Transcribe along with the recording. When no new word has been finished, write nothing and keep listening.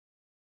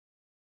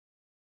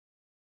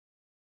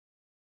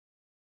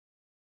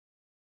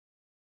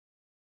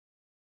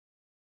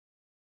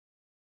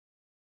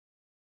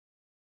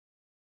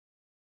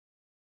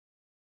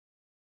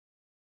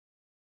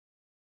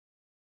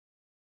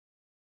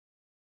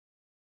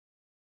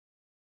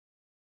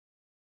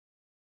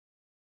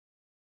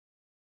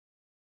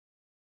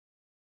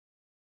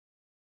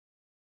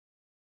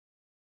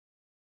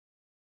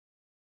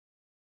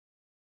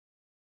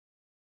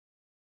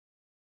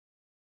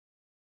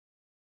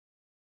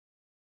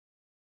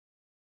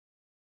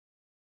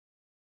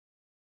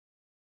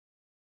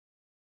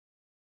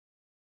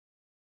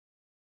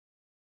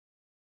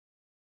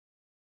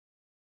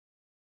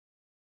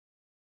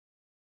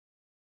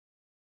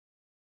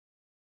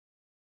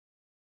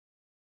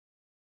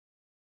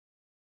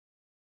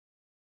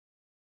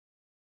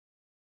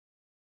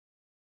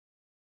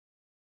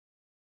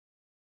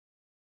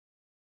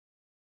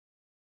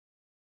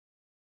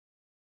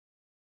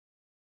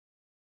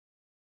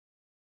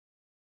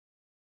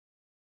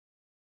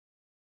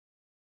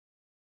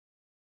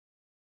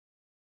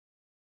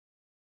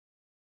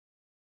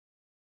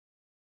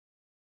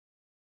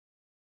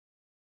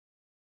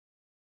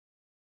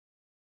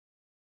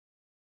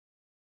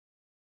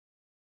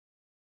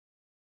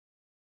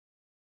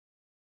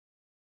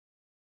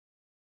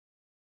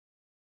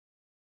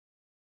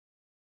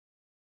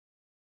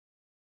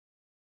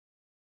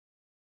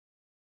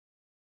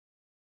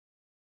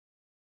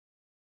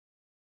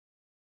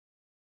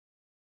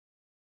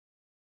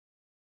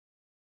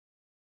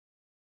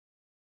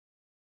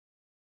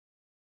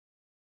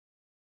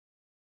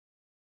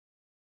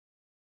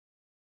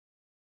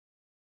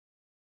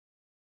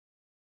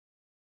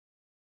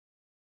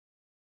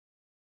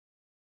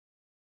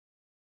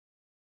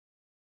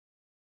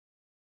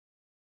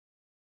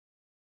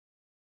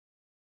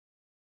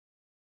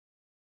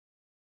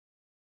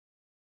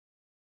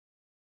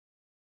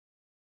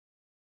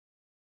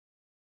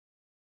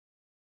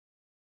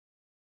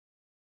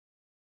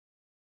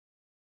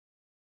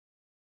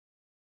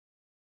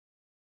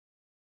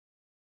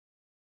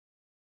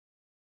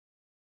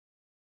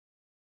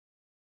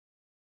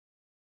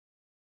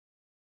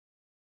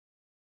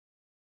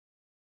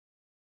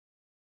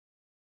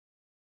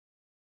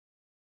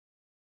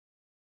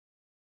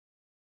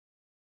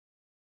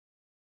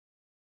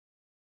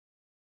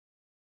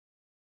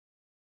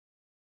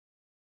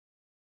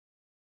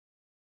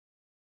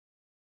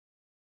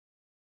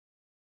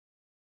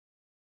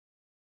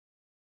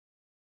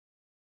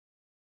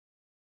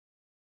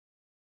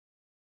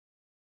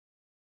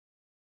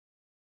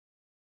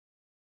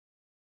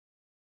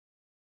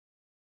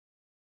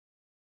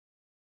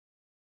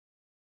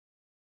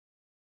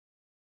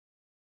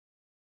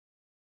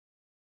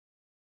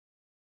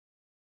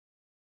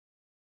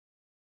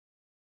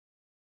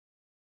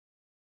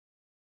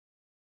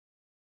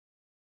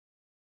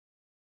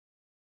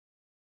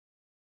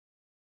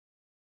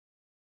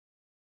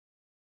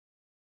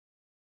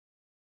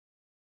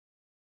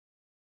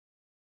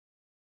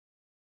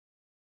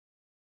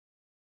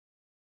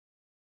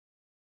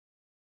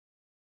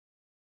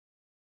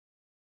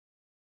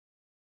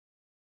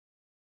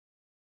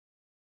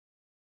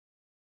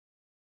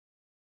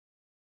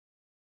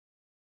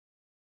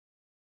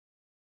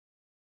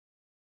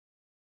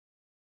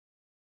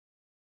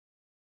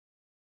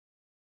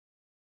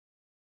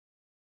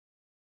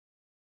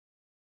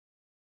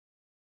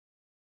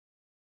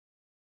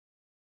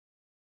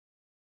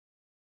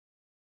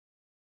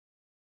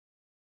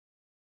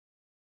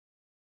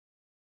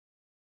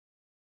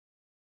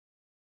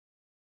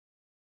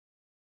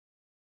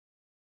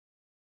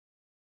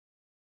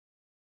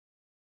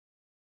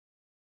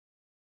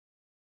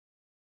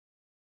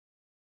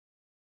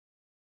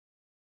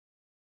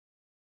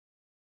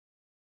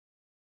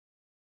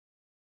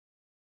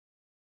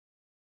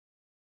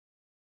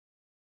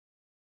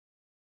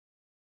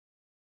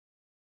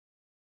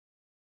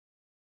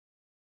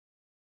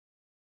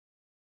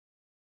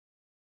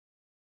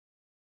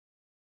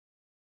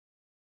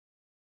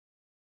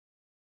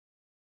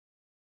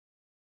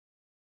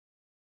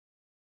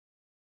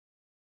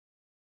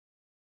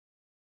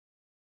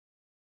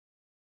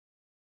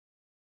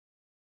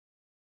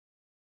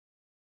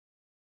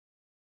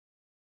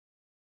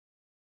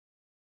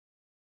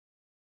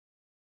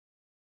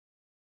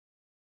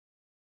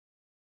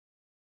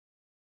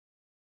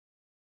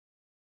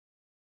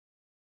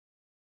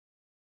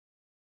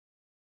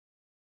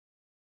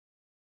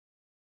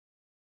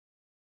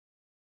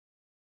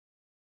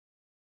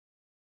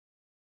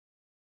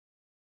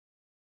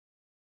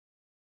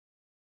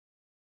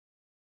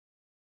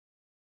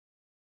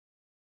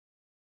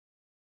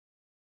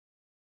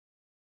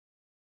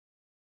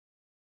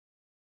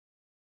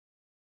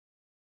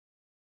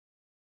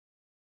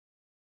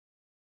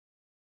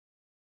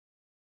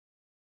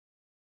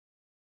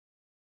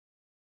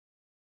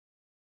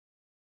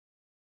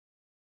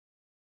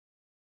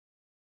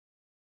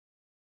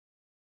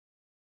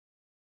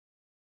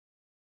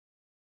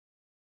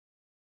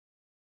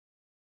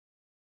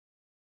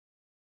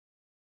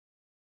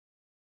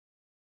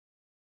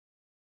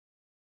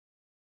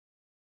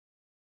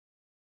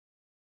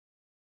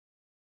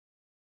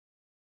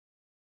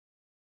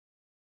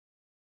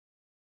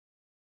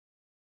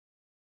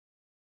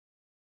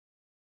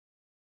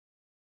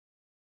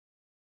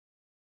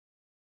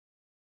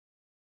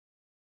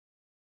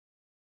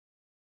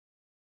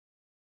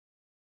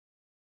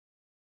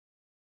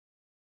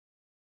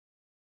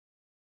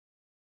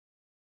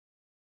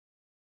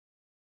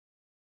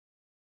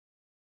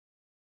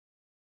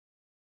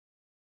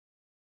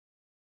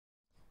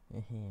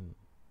Ahem.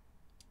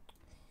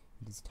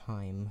 It is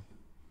time.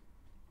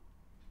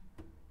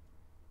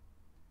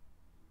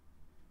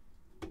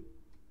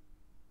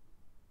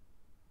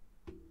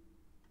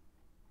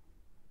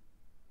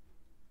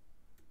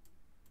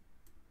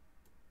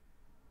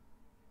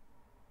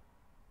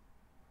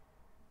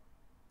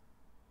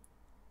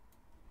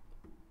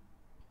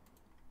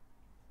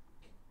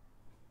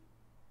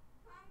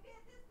 Come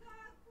get this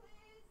dog,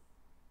 please.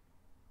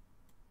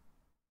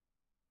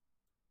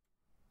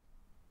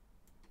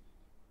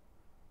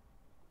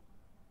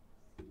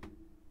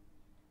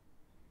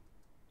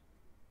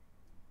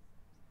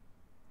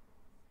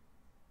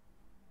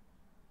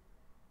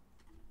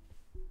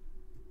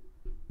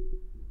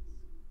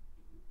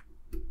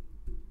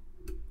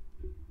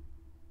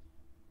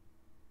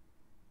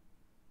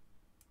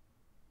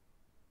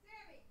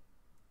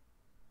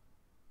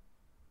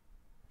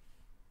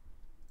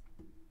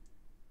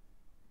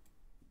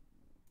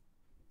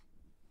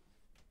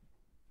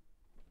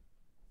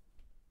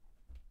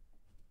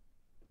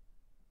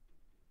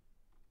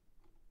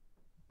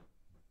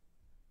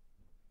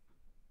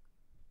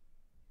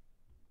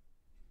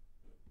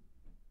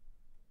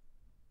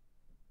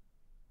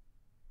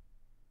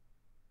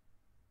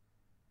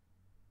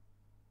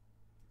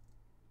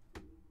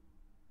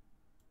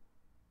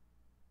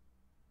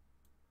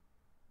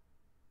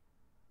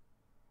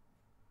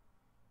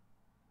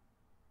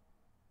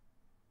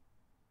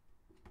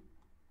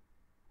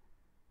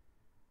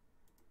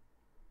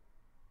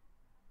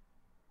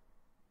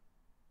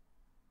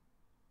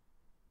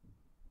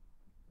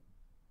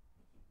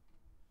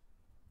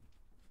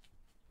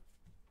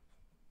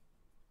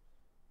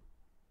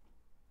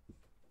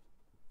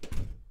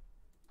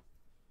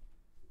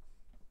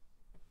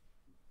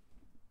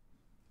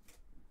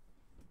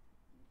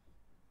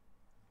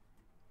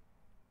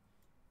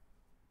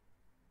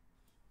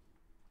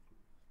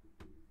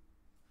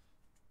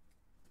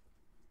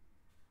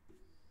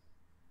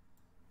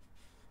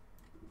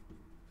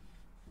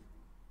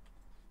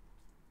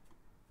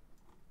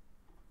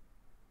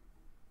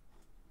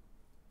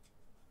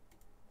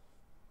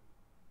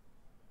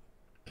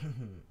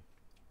 Sammy.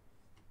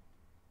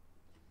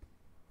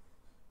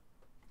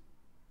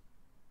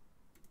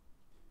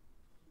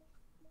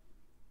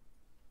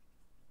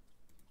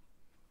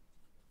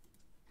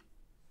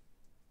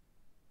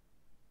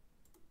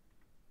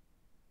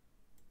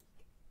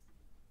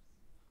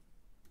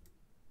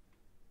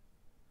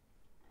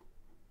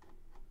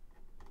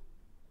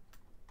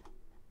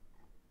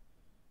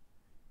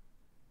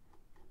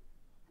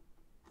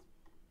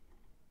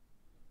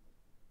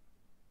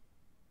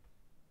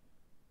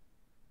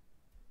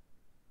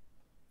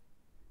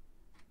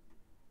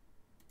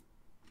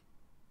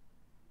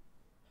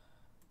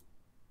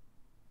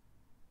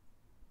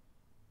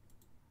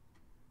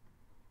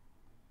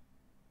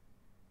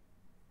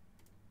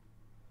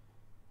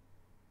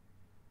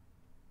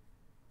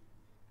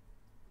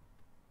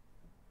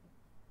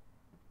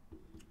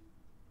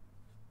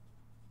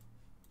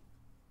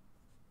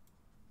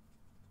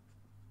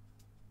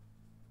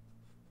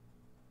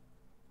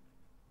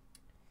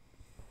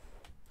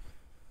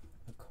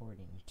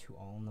 According to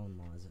all known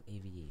laws of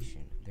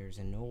aviation, there's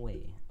no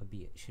way a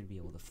bee should be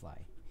able to fly.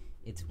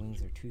 Its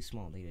wings are too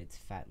small to get its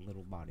fat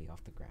little body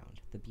off the ground.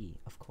 The bee,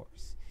 of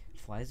course,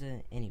 flies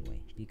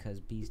anyway because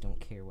bees don't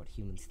care what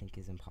humans think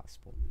is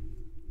impossible.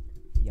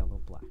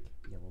 Yellow, black,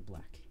 yellow,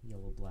 black,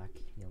 yellow, black,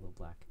 yellow,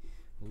 black.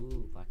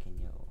 Ooh, black and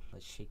yellow.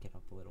 Let's shake it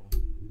up a little.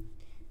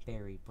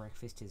 Barry,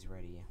 breakfast is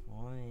ready.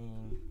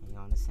 Oing. Hang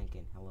on a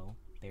second. Hello,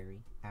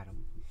 Barry,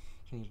 Adam.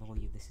 Can you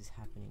believe this is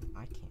happening?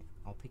 I can't.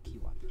 I'll pick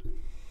you up.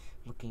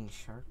 Looking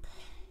sharp.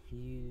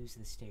 Use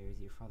the stairs.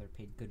 Your father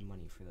paid good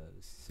money for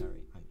those.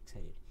 Sorry, I'm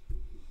excited.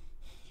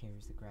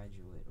 Here's the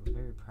graduate. We're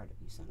very proud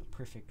of you, son. A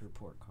perfect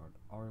report card.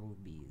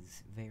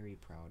 Arlby's. Very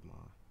proud, Ma.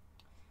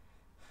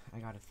 I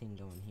got a thing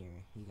going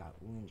here. You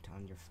got lint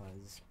on your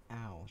fuzz.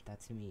 Ow,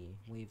 that's me.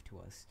 Wave to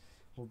us.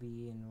 We'll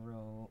be in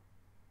row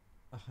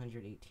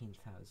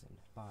 118,000.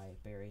 Bye,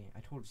 Barry. I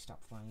told you to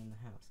stop flying in the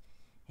house.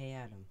 Hey,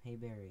 Adam. Hey,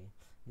 Barry.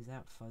 Is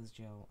that fuzz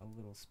gel a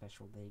little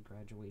special day?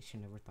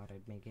 Graduation. Never thought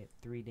I'd make it.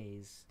 3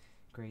 days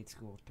grade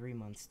school. 3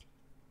 months.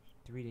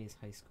 3 days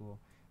high school.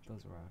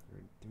 Those were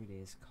awkward. 3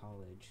 days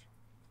college.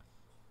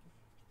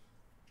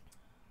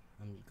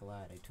 I'm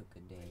glad I took a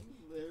Are day.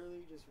 you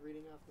literally just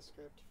reading off the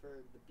script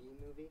for the Bee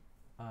Movie?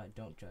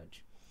 Don't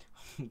judge.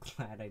 I'm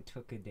glad I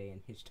took a day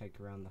and hitchhiked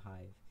around the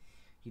hive.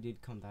 You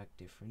did come back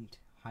different.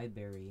 Hi,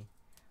 Barry.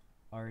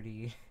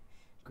 Already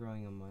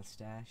growing a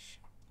mustache.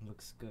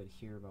 Looks good.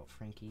 Hear about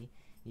Frankie?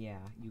 Yeah,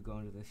 you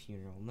going to the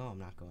funeral? No, I'm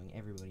not going.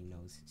 Everybody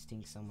knows.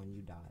 Sting someone,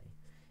 you die.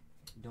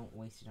 Don't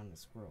waste it on a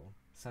squirrel.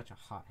 Such a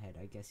hothead.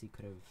 I guess he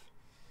could have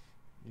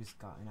just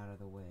gotten out of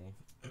the way.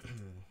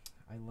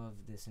 I love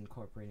this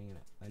incorporating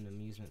an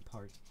amusement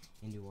park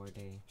into our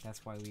day.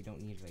 That's why we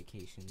don't need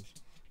vacations.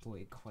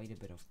 Boy, quite a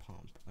bit of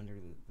pomp under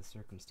the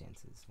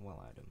circumstances.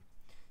 Well, Adam,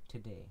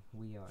 today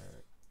we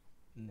are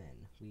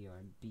men. We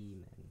are bee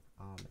men.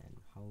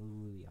 Amen.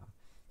 Hallelujah.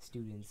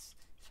 Students,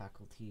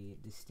 faculty,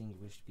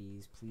 distinguished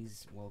bees,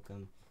 please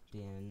welcome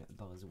Dan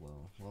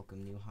Boswell.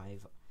 Welcome, new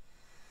hive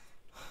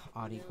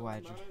Audi You know,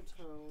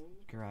 monotone.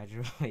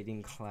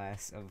 graduating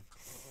class of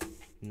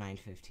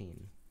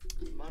 915.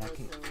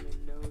 Monotone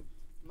and no.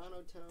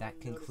 Monotone. That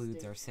no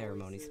concludes our distinct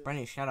ceremonies. voices.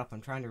 Brennan, shut up.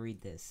 I'm trying to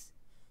read this.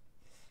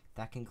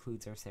 That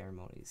concludes our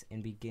ceremonies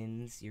and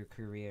begins your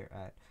career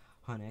at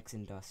Hunex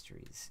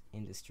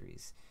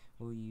Industries.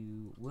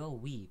 Will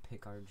we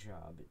pick our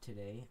job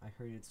today? I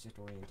heard it's just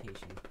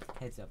orientation.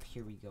 Heads up,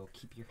 here we go.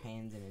 Keep your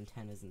hands and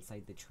antennas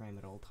inside the tram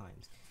at all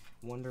times.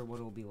 Wonder what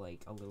it'll be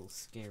like. A little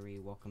scary.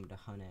 Welcome to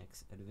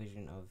Hunex, a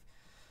division of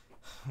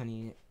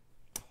Honey,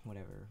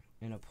 whatever,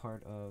 and a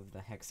part of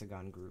the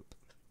Hexagon Group.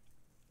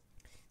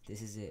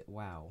 This is it.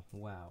 Wow.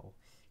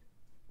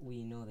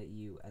 We know that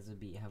you, as a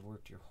bee, have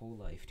worked your whole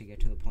life to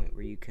get to the point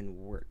where you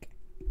can work.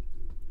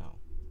 Oh.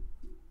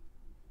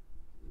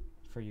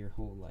 For your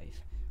whole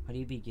life.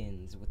 Honey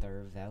begins with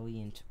our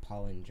valiant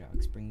pollen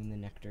jugs, bringing the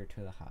nectar to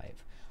the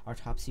hive. Our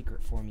top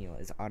secret formula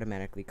is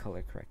automatically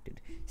color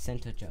corrected,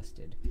 scent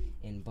adjusted,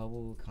 and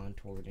bubble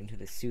contoured into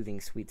the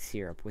soothing sweet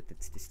syrup with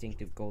its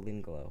distinctive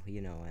golden glow,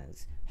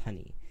 as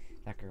honey.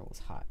 That girl's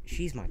hot.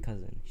 She's my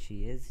cousin.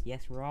 She is?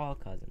 Yes, we're all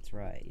cousins.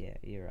 Right, yeah,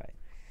 you're right.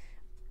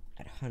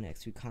 At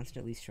Hunex, we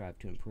constantly strive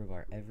to improve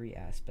our every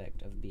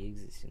aspect of bee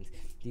existence.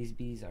 These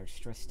bees are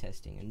stress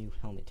testing a new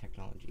helmet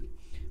technology.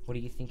 What do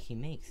you think he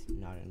makes?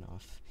 Not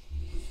enough.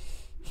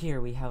 Here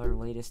we have our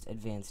latest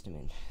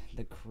advancement,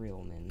 the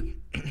Krillman.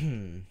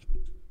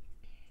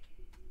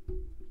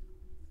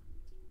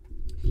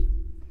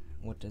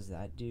 What does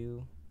that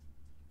do?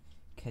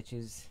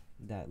 Catches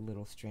that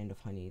little strand of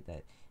honey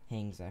that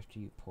hangs after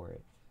you pour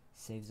it.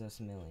 Saves us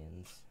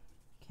millions.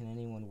 Can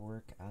anyone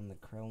work on the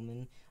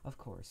Krillman? Of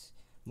course.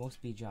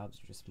 Most bee jobs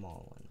are just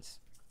small ones.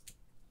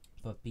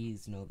 But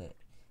bees know that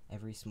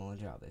every small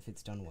job, if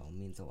it's done well,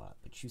 means a lot.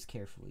 But choose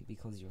carefully,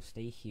 because you'll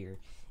stay here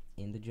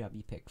in the job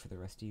you pick for the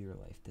rest of your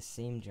life. The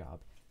same job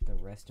the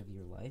rest of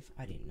your life?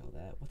 I didn't know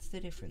that. What's the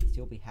difference?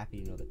 You'll be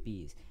happy to know that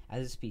bees,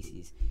 as a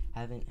species,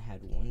 haven't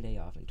had one day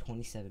off in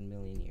 27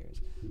 million years.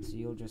 So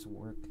you'll just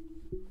work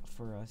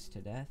for us to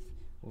death?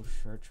 We'll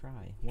sure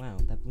try. Wow,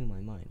 that blew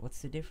my mind.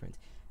 What's the difference?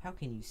 How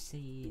can you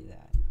say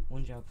that?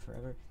 One job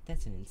forever?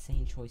 That's an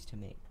insane choice to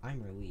make.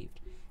 I'm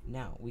relieved.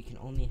 Now, we can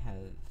only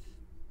have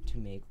to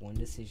make one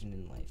decision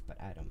in life. But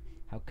Adam,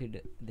 how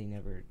could they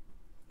never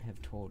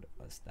have told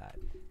us that?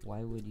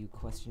 Why would you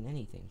question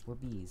anything? We're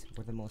bees.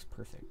 We're the most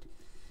perfect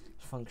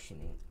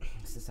functioning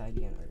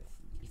society on Earth.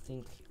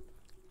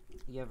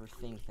 You ever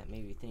think that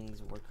maybe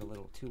things work a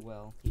little too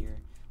well here?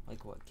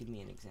 Like what? Give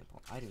me an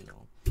example. I don't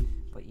know.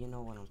 But you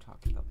know what I'm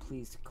talking about.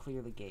 Please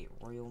clear the gate.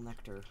 Royal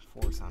Nectar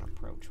force on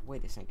approach.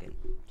 Wait a second.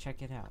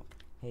 Check it out.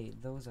 Hey,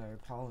 those are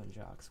pollen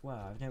jocks.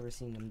 Wow, I've never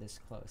seen them this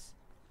close.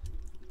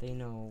 They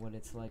know what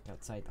it's like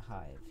outside the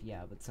hive.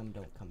 Yeah, but some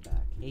don't come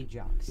back. Hey,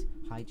 jocks.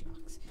 Hi,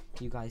 jocks.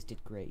 You guys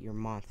did great. You're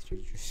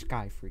monsters. You're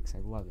sky freaks.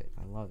 I love it.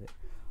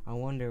 I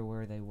wonder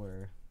where they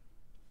were.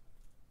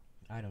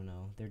 I don't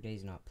know. Their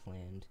day's not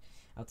planned.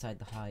 Outside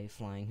the hive,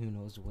 flying who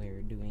knows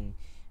where, doing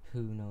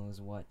who knows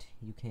what.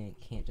 You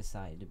can't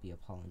decide to be a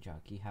pollen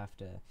jock. You have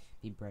to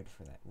be bred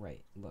for that.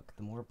 Right. Look,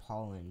 the more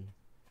pollen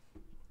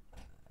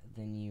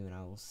than you, and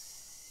I will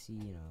see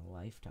in a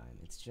lifetime.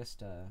 It's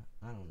just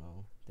I don't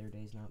know. Their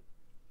day's not.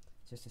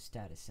 It's just a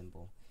status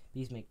symbol.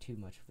 Bees make too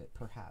much of it,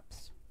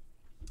 perhaps.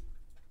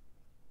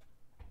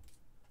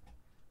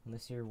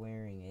 Unless you're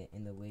wearing it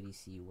and the ladies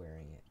see you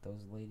wearing it.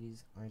 Those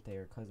ladies, aren't they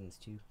our cousins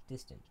too?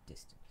 Distant.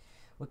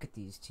 Look at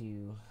these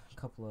two, a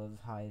couple of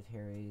hive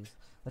harries.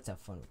 Let's have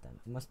fun with them.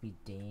 It must be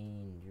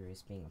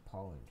dangerous being a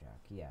pollen jock.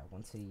 Yeah,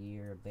 once a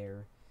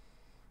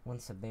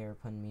bear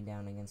pinned me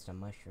down against a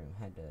mushroom.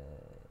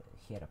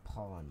 He had a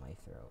paw on my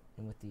throat,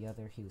 and with the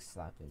other he was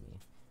slapping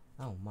me.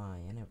 Oh my,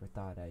 I never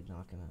thought I'd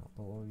knock him out.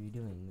 But what were you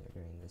doing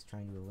during this?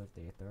 Trying to alert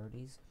the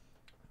authorities?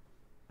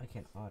 I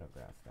can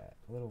autograph that.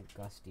 A little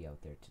gusty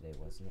out there today,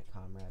 wasn't it,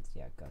 comrades?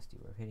 Yeah, gusty.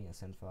 We're hitting a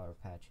sunflower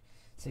patch.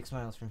 6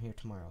 miles from here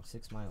tomorrow.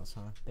 6 miles,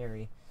 huh?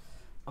 Barry,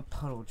 a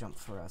puddle jump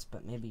for us,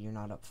 but maybe you're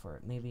not up for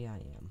it. Maybe I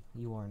am.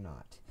 You are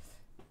not.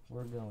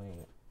 We're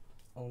going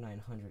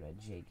 0900 at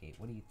J-Gate.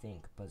 What do you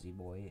think, Buzzy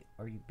Boy?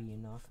 Are you B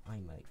enough? I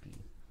might be.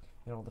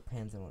 It all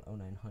depends on what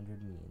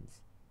 0900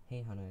 means.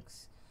 Hey,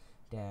 Hunex.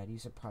 Dad, you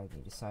surprise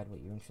me. Decide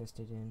what you're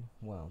interested in?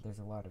 Well, there's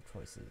a lot of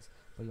choices,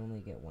 but you only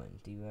get one.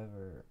 Do you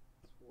ever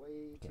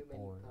Way too get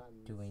many bored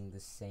puns. doing the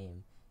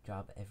same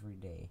job every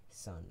day?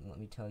 Son, let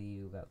me tell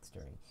you about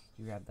stirring.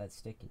 You grab that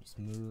stick and just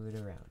move it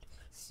around,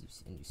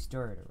 and you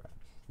stir it around.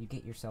 You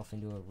get yourself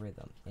into a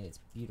rhythm, and it's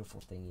a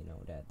beautiful thing,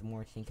 Dad. The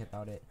more I think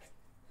about it,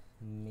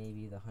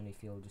 maybe the honey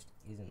field just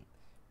isn't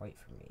right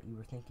for me. You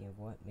were thinking of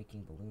what?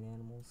 Making balloon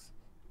animals?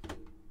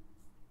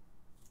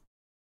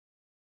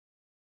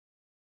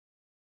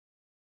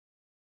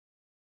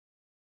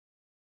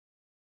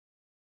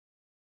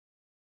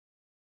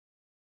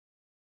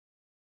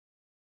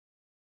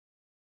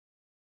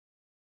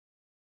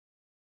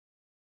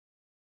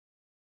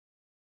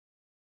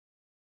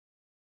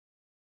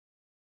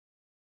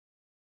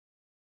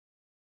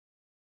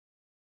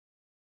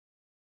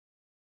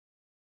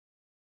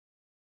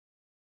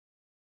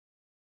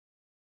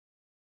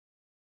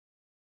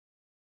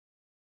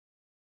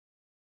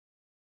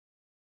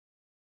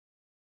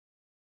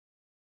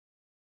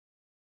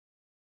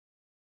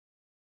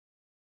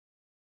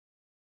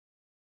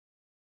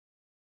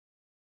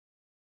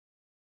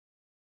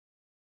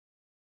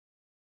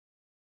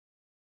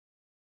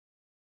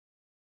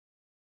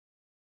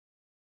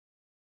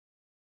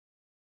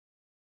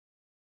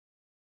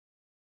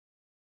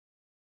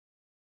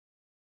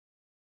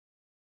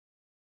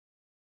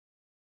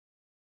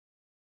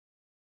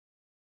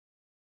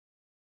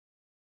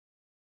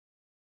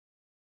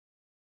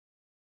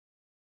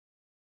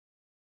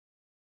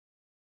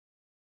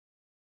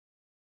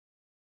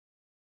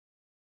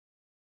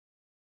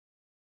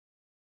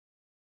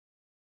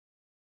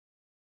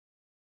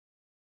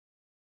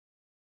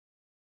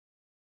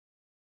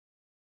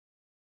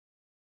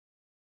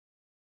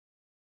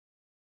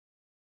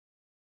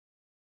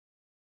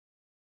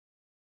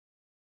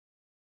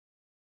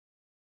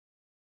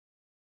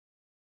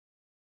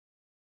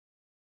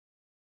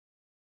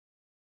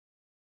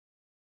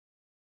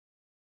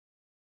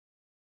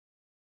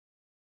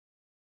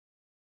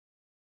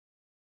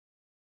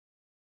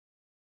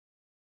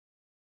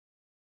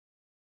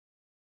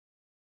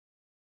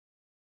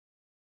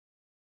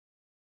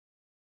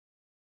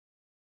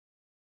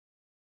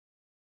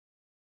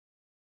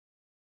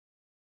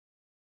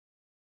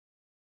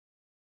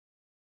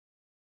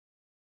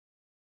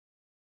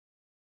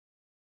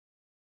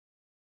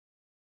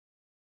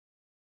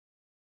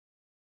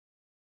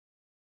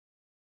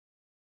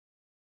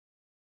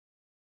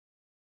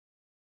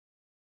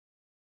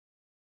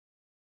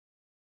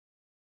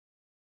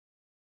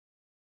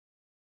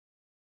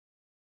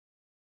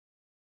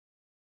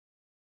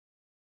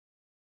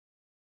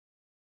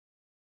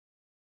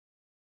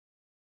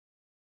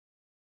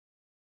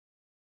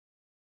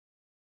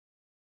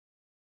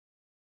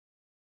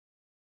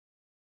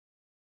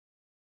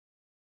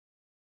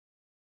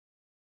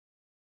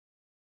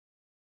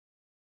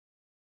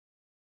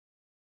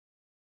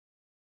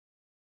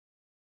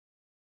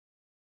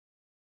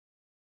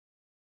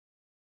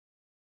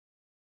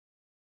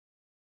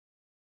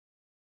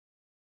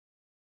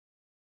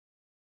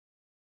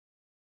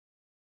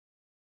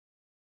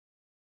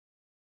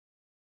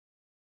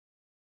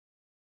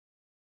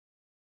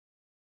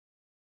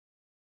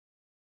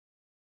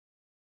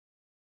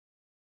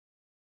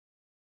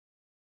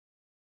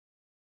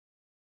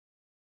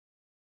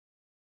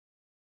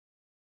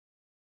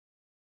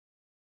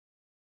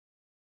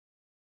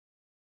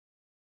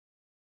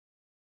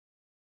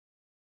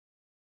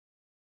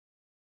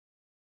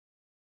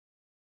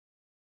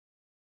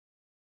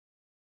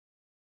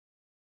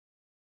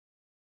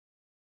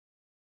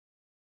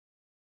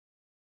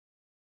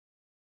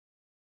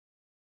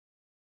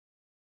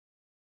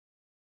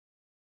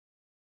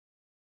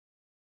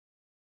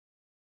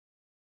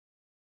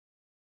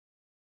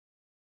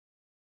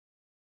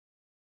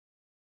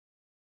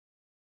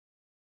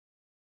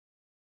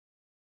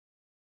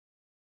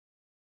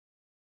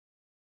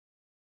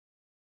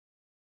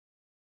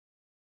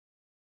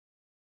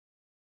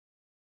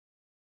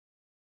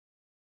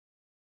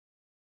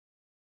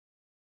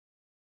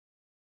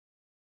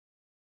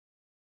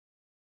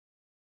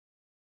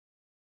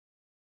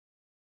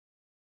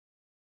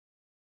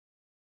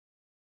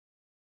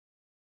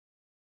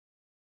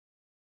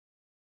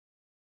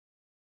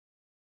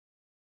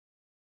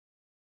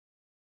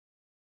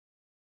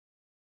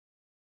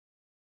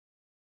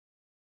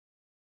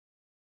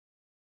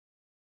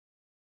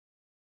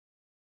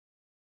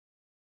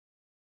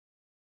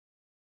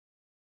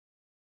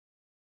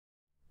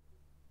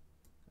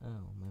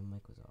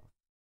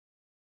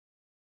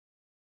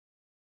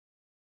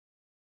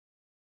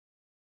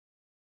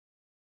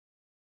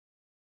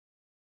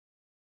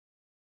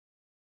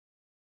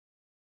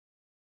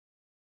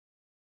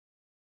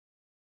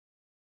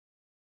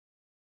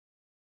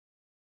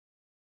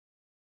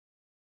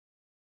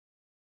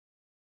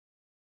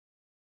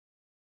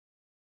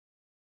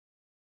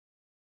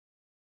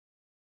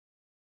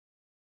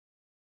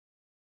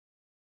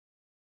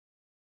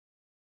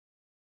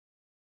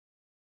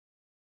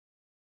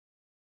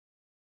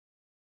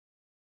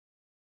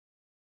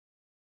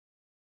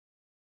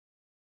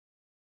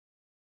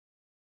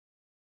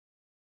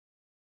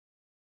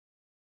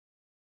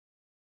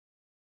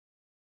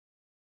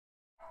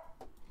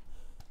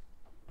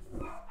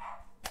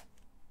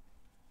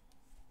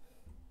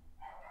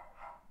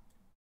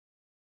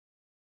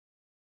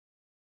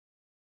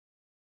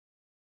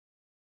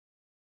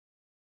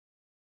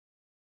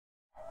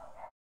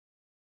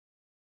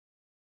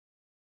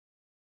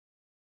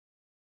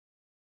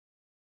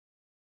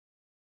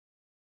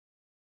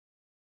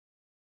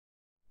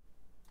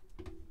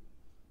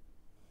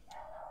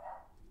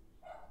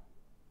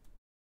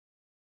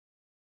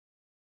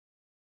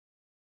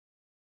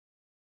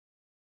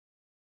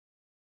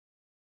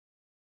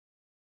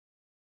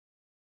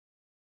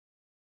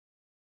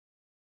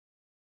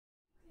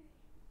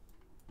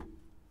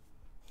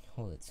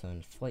 Hold it,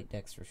 son. Flight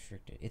deck's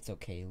restricted. It's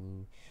okay,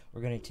 Lou.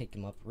 We're gonna take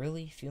him up.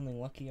 Really? Feeling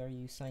lucky, are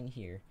you? Sign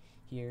here.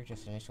 Here,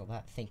 just initial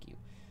that. Thank you.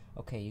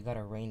 Okay, you got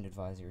a rain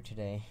advisor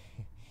today.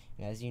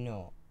 And as you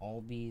know,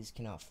 all bees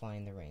cannot fly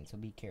in the rain, so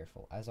be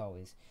careful. As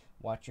always,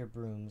 watch your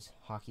brooms,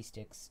 hockey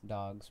sticks,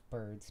 dogs,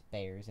 birds,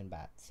 bears, and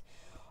bats.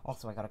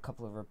 Also, I got a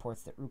couple of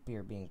reports that root beer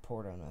are being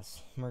poured on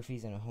us.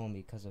 Murphy's in a home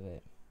because of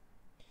it.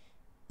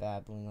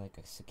 Babbling like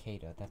a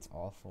cicada. That's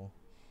awful.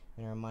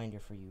 And a reminder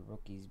for you,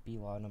 rookies, bee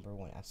law number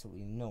 1,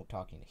 absolutely no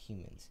talking to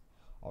humans.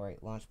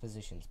 Alright, launch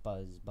positions.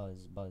 Buzz,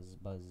 buzz, buzz,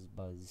 buzz,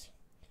 buzz.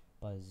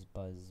 Buzz,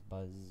 buzz,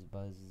 buzz,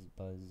 buzz,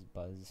 buzz,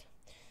 buzz,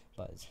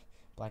 buzz.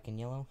 Black and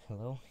yellow,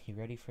 hello? You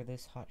ready for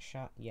this hot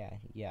shot? Yeah,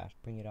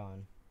 bring it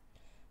on.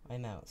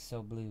 I'm out,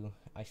 so blue.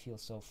 I feel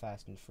so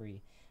fast and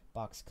free.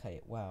 Box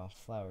kite, wow,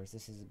 flowers.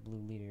 This is a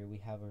blue leader. We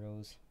have a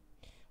rose.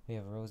 We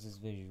have Rose's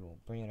visual.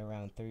 Bring it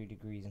around 30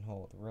 degrees and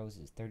hold.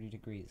 Roses, 30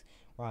 degrees.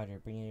 Roger,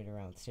 bringing it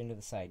around. Stand to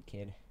the side,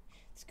 kid.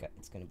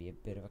 It's gonna be a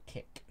bit of a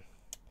kick.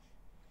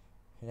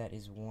 That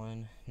is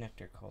one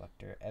nectar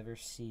collector. Ever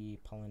see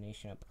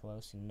pollination up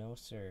close? No,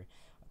 sir.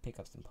 I'll pick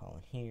up some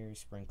pollen here,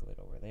 sprinkle it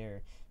over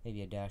there,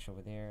 maybe a dash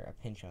over there,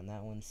 a pinch on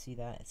that one. See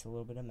that? It's a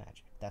little bit of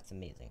magic. That's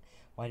amazing.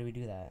 Why do we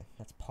do that?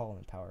 That's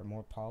pollen power.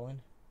 More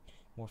pollen,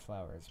 more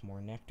flowers,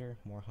 more nectar,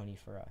 more honey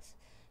for us.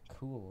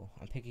 Cool.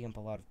 I'm picking up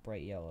a lot of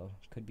bright yellow.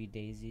 Could be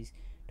daisies.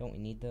 Don't we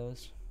need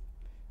those?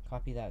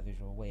 Copy that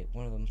visual. Wait,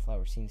 one of them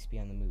flowers seems to be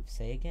on the move.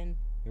 Say again?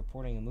 You're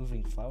reporting a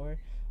moving flower?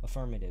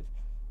 Affirmative.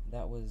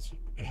 That was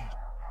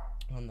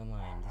on the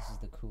line. This is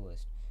the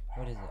coolest.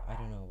 What is it? I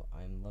don't know.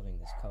 I'm loving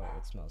this color.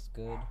 It smells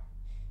good.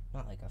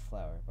 Not like a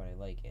flower, but I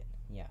like it.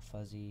 Yeah,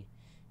 fuzzy,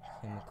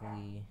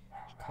 chemically,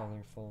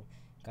 colorful.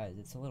 Guys,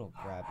 it's a little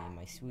grabby.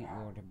 My sweet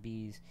lord of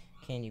bees.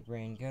 Candy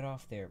brain, get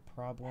off there.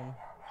 Problem,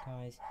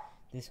 guys?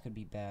 This could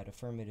be bad.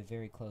 Affirmative,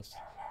 very close.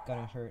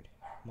 Gonna hurt.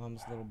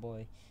 Mom's little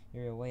boy.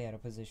 You're way out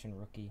of position,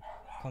 rookie.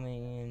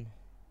 Coming in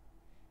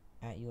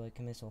at you like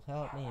a missile.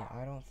 Help me.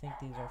 I don't think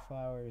these are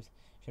flowers.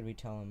 Should we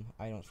tell him?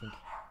 I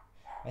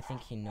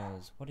think he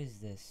knows. What is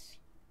this?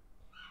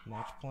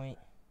 Match point?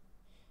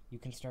 You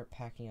can start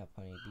packing up,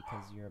 honey,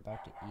 because you're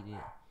about to eat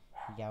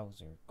it.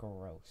 Yowzer.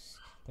 Gross.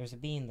 There's a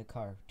bee in the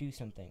car. Do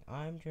something.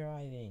 I'm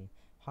driving.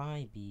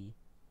 Hi, bee.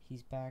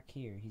 He's back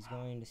here. He's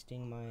going to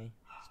sting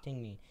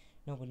me.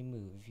 Nobody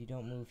move. If you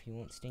don't move, he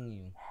won't sting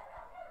you.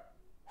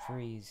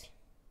 Freeze.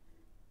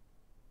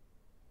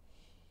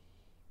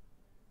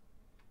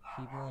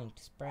 He blinked.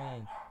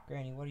 Spraying.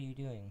 Granny, what are you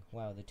doing?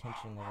 Wow, the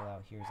tension level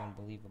out here is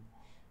unbelievable.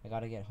 I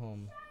gotta get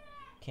home.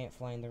 Can't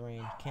fly in the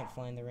rain. Can't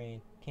fly in the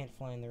rain. Can't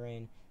fly in the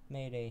rain.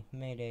 Mayday.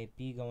 Mayday.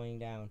 Bee going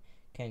down.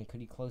 Ken,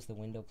 could you close the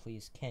window,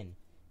 please? Ken,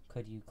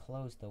 could you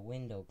close the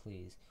window,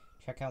 please?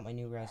 Check out my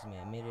new resume.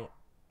 I made it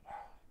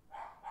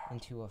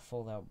into a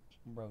fold-out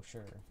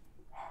brochure.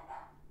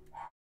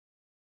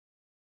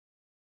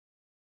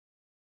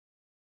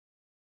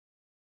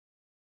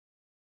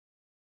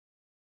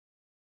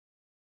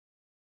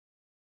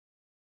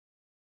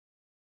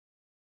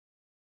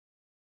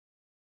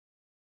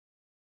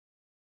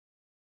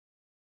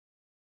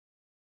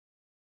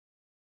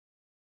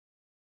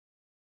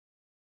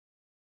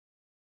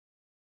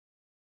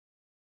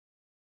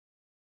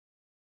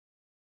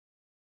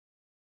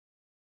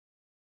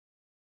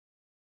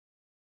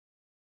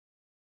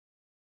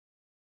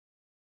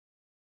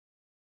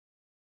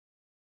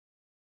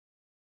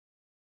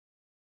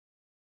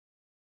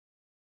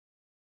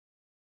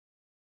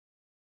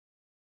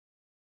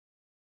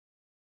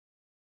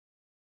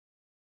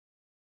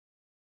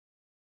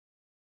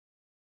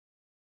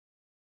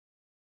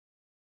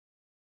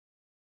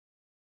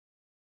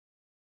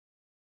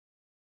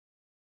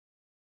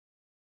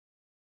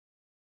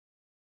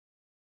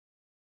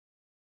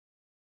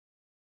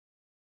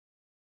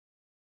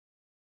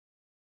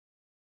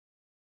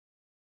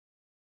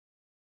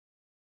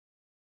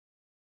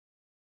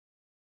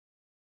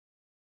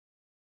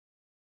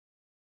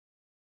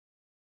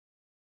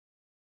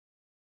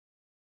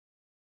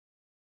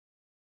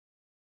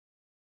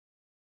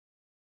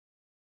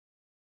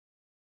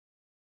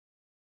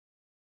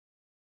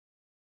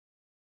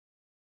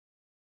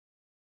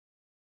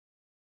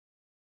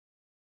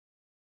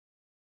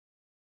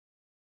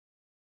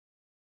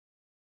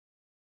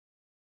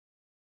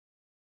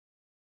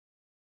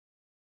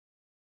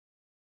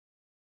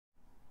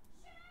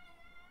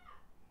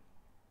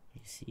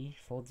 You see?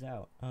 Folds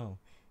out. Oh,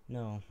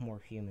 no, more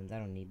humans. I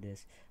don't need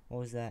this. What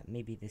was that?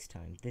 Maybe this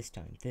time. This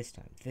time. This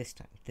time. This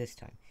time. This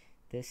time.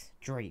 This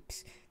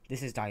drapes.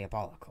 This is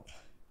diabolical.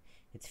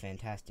 It's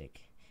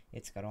fantastic.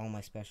 It's got all my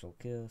special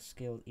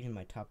skills, even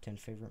my top 10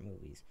 favorite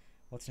movies.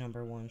 What's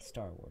number 1?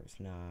 Star Wars.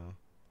 Nah,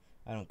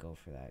 I don't go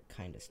for that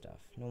kind of stuff.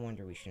 No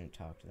wonder we shouldn't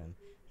talk to them.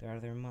 They're out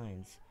of their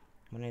minds.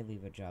 When I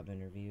leave a job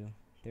interview,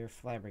 they're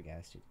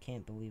flabbergasted.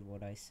 Can't believe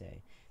what I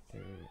say.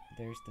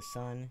 There's the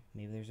sun.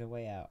 Maybe there's a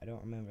way out. I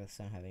don't remember the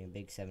sun having a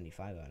big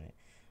 75 on it.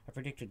 I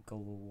predicted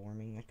global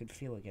warming. I could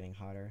feel it getting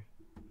hotter.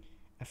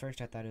 At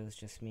first I thought it was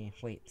just me.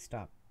 Wait,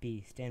 stop.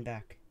 Bee, stand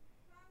back.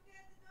 Come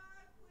get the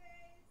dog,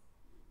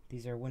 please.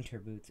 These are winter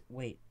boots.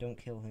 Wait,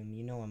 don't kill him.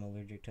 You know I'm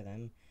allergic to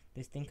them.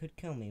 This thing could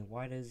kill me.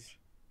 Why does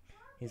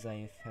his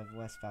life have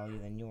less value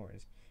than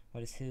yours? Why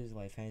does his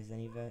life have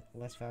any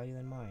less value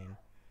than mine?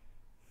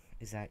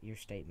 Is that your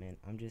statement?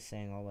 I'm just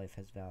saying all life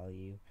has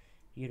value.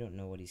 You don't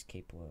know what he's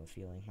capable of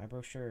feeling. My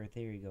brochure,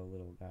 there you go,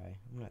 little guy.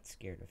 I'm not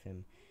scared of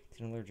him. It's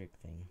an allergic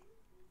thing.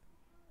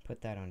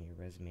 Put that on your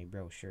resume,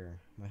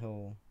 brochure. My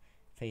whole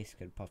face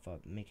could puff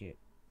up. Make it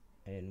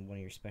in one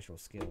of your special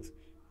skills.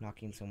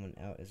 Knocking someone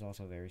out is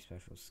also a very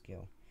special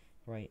skill.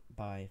 Right,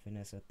 bye,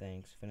 Vanessa,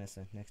 thanks.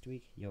 Vanessa, next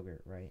week?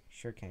 Yogurt, right?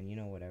 Sure can, you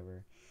know,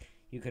 whatever.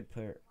 You could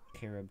put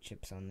carob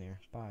chips on there.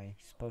 Bye.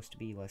 Supposed to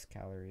be less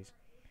calories.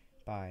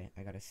 Bye.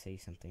 I gotta say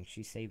something.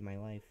 She saved my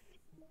life.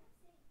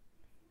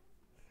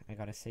 I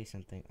gotta say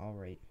something.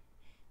 Alright.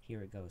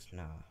 Here it goes.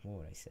 Nah, what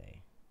would I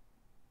say?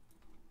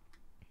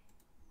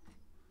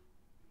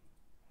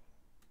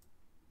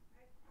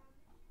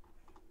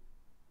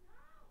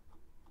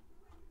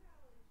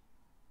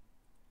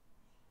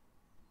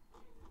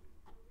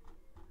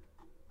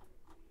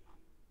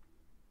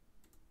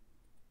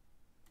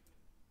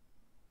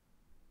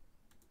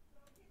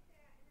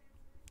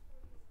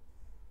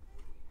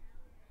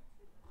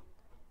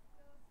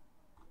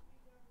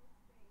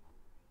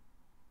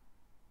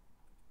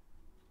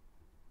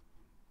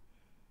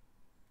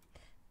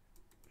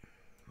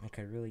 I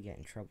could really get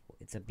in trouble.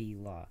 It's a B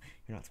law.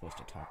 You're not supposed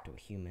to talk to a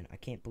human. I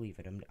can't believe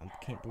it. I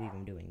can't believe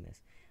I'm doing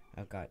this.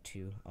 I've got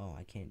to. Oh,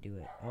 I can't do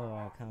it.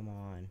 Oh, come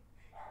on.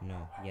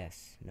 No.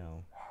 Yes.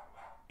 No.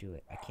 Do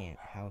it. I can't.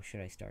 How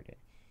should I start it?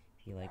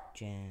 You like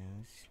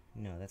jazz?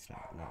 No, that's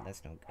not. No,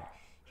 that's no good.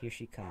 Here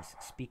she comes.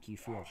 Speak, you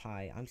fool.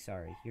 Hi. I'm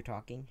sorry. You're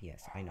talking?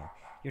 Yes, I know.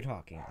 You're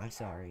talking. I'm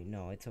sorry.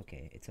 No, it's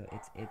okay.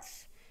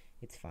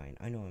 It's fine.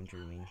 I know I'm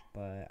dreaming,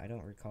 but I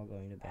don't recall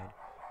going to bed.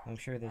 I'm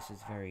sure this is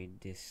very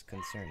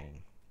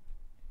disconcerting.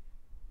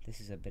 This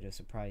is a bit of a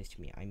surprise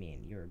to me. I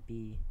mean, you're a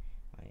bee.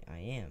 I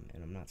am,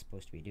 and I'm not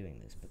supposed to be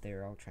doing this, but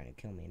they're all trying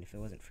to kill me, and if it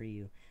wasn't for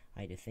you,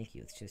 I had to thank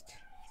you. It's just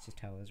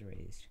how I was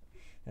raised.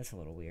 That's a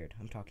little weird.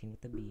 I'm talking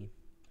with the bee.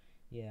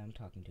 Yeah, I'm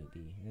talking to a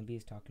bee, and the bee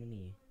is talking to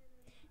me.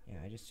 Yeah,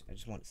 I just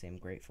want to say I'm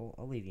grateful.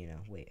 I'll leave you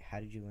now. Wait, how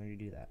did you learn to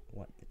do that?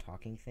 What, the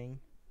talking thing?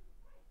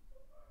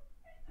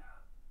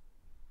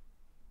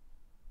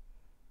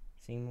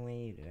 Same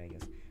way you did, I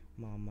guess.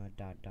 Mama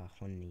da da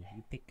honey.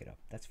 You pick it up.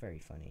 That's very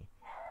funny.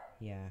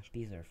 Yeah,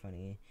 bees are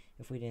funny.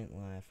 If we didn't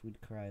laugh, we'd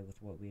cry with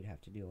what we'd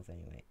have to deal with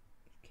anyway.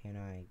 Can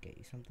I get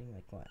you something?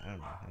 Like what? I don't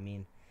know. I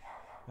mean,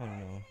 I don't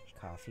know.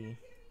 Coffee?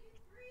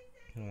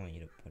 I don't want you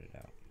to put it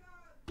out.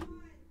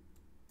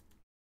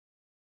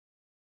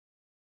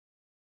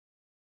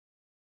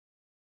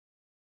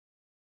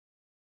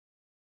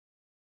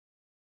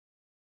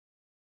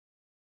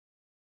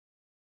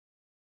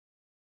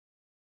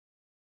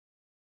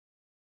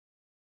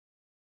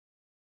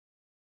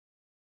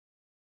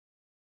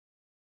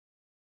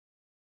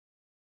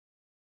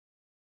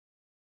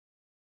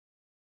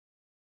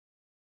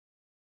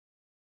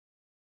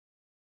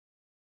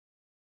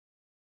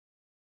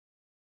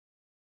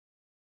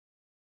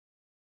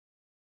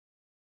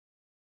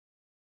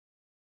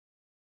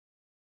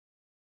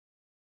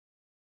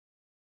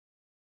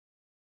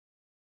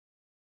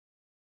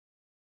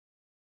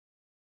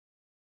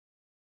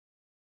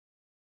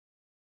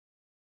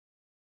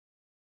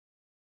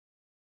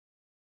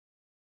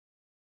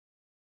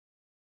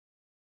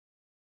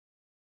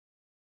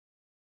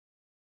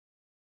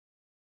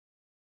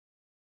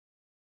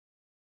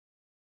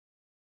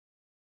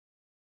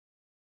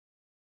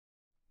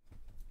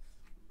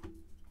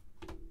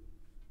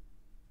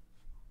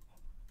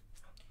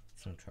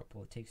 It's no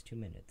trouble. It takes 2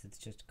 minutes. It's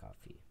just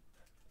coffee.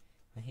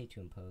 I hate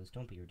to impose.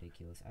 Don't be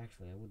ridiculous.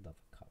 Actually, I would love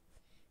a cup.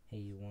 Hey,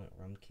 you want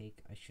rum cake?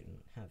 I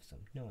shouldn't have some.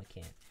 No, I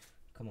can't.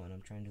 Come on,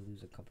 I'm trying to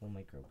lose a couple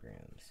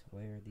micrograms.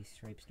 Where these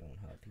stripes don't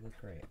help. You look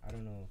great. I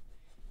don't know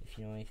if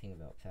you know anything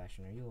about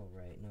fashion. Are you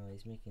alright? No,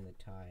 he's making the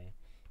tie,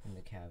 and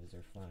the calves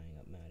are flying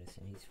up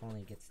Madison. He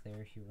finally gets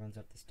there. He runs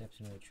up the steps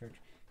into the church.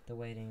 The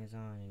wedding is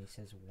on, and he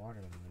says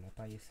watermelon. I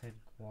thought you said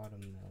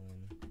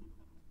watermelon.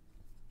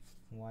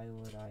 Why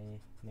would I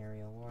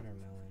marry a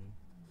watermelon?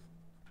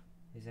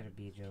 Is that a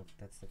bee joke?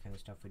 That's the kind of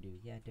stuff we do.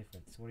 Yeah,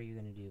 different. So what are you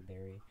gonna do,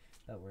 Barry?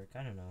 About work?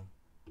 I don't know.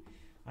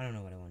 I don't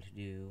know what I want to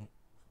do.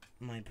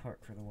 My part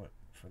for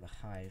the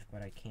hive,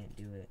 but I can't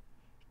do it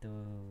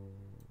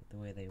the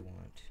way they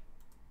want.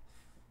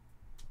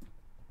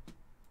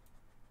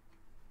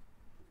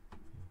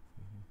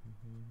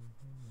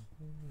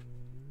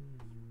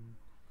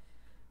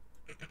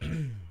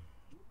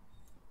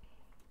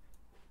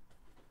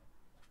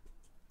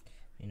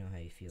 I know how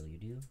you feel. You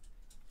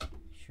do?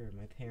 Sure,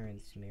 my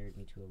parents married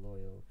me to a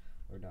lawyer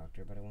or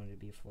doctor, but I wanted to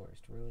be a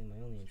florist. Really, my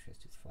only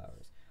interest is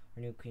flowers.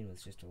 Our new queen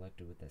was just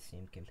elected with that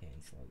same campaign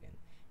slogan.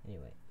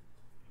 Anyway.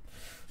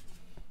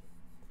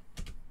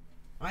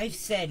 I've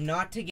said not to